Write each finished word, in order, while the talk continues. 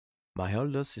my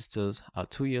older sisters are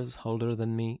 2 years older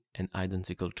than me and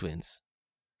identical twins.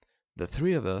 The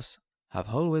three of us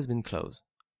have always been close.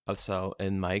 Also,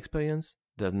 in my experience,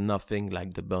 there's nothing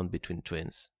like the bond between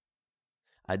twins.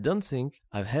 I don't think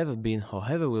I've ever been or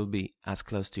ever will be as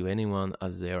close to anyone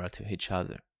as they are to each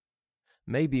other.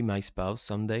 Maybe my spouse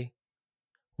someday?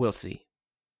 We'll see.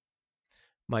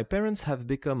 My parents have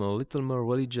become a little more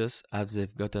religious as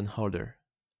they've gotten older,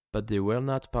 but they were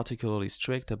not particularly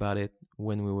strict about it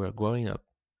when we were growing up.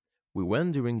 We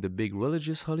went during the big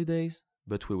religious holidays,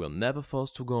 but we were never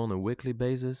forced to go on a weekly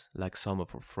basis like some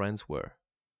of our friends were.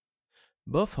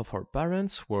 Both of our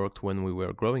parents worked when we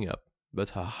were growing up,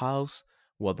 but our house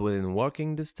was within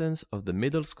walking distance of the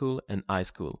middle school and high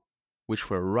school, which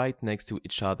were right next to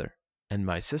each other, and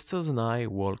my sisters and I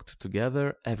walked together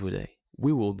every day.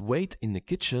 We would wait in the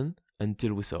kitchen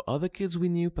until we saw other kids we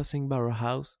knew passing by our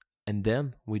house, and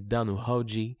then we'd down a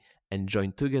hoagie and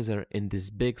join together in this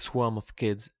big swarm of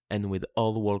kids and we'd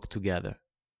all walk together.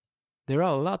 There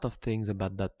are a lot of things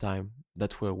about that time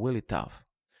that were really tough.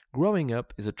 Growing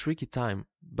up is a tricky time,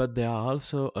 but there are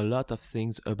also a lot of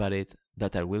things about it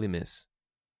that I really miss.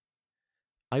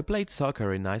 I played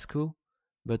soccer in high school,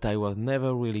 but I was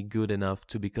never really good enough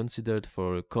to be considered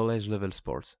for a college-level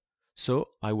sport. So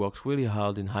I worked really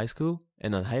hard in high school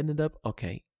and I ended up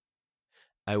okay.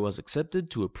 I was accepted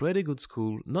to a pretty good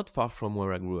school not far from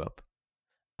where I grew up.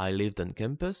 I lived on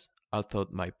campus, although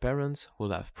my parents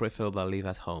would have preferred I live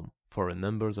at home for a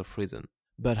number of reasons.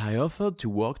 But I offered to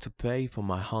work to pay for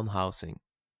my own housing,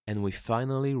 and we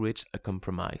finally reached a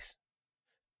compromise.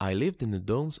 I lived in the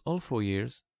dorms all 4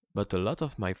 years, but a lot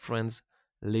of my friends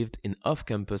lived in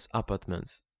off-campus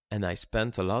apartments, and I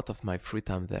spent a lot of my free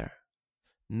time there.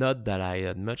 Not that I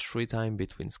had much free time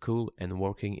between school and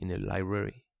working in a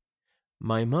library.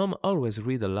 My mom always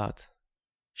read a lot.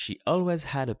 She always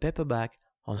had a paperback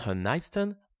on her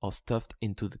nightstand or stuffed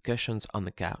into the cushions on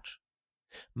the couch.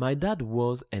 My dad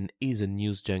was and is a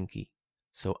news junkie,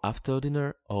 so after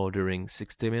dinner or during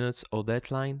 60 Minutes or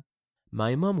Deadline,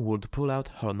 my mom would pull out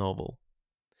her novel.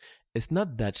 It's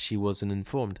not that she wasn't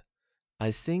informed. I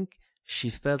think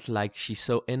she felt like she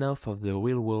saw enough of the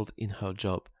real world in her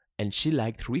job, and she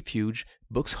liked refuge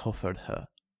books offered her.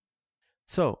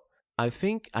 So, I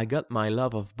think I got my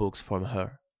love of books from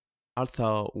her,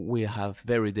 although we have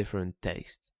very different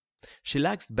tastes. She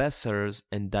likes bestsellers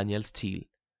and Danielle Steele,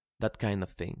 that kind of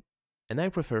thing, and I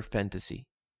prefer fantasy.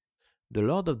 The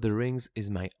Lord of the Rings is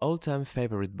my all-time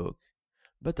favorite book,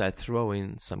 but I throw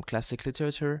in some classic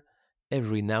literature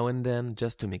every now and then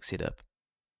just to mix it up.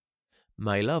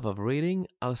 My love of reading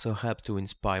also helped to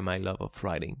inspire my love of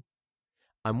writing.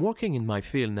 I'm working in my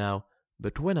field now,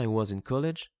 but when I was in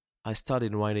college, I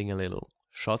started writing a little,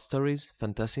 short stories,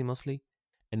 fantasy mostly,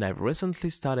 and I've recently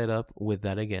started up with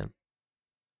that again.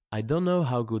 I don't know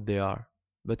how good they are,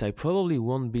 but I probably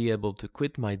won't be able to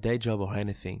quit my day job or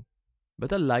anything,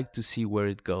 but I'd like to see where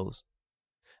it goes.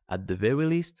 At the very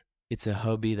least, it's a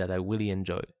hobby that I really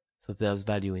enjoy, so there's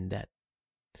value in that.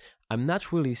 I'm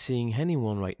not really seeing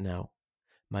anyone right now.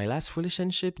 My last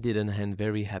relationship didn't end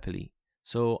very happily,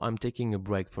 so I'm taking a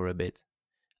break for a bit.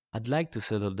 I'd like to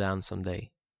settle down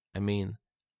someday. I mean,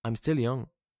 I'm still young,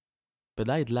 but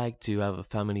I'd like to have a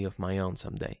family of my own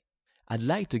someday. I'd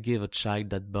like to give a child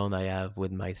that bond I have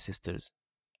with my sisters.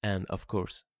 And, of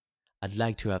course, I'd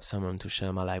like to have someone to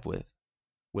share my life with.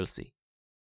 We'll see.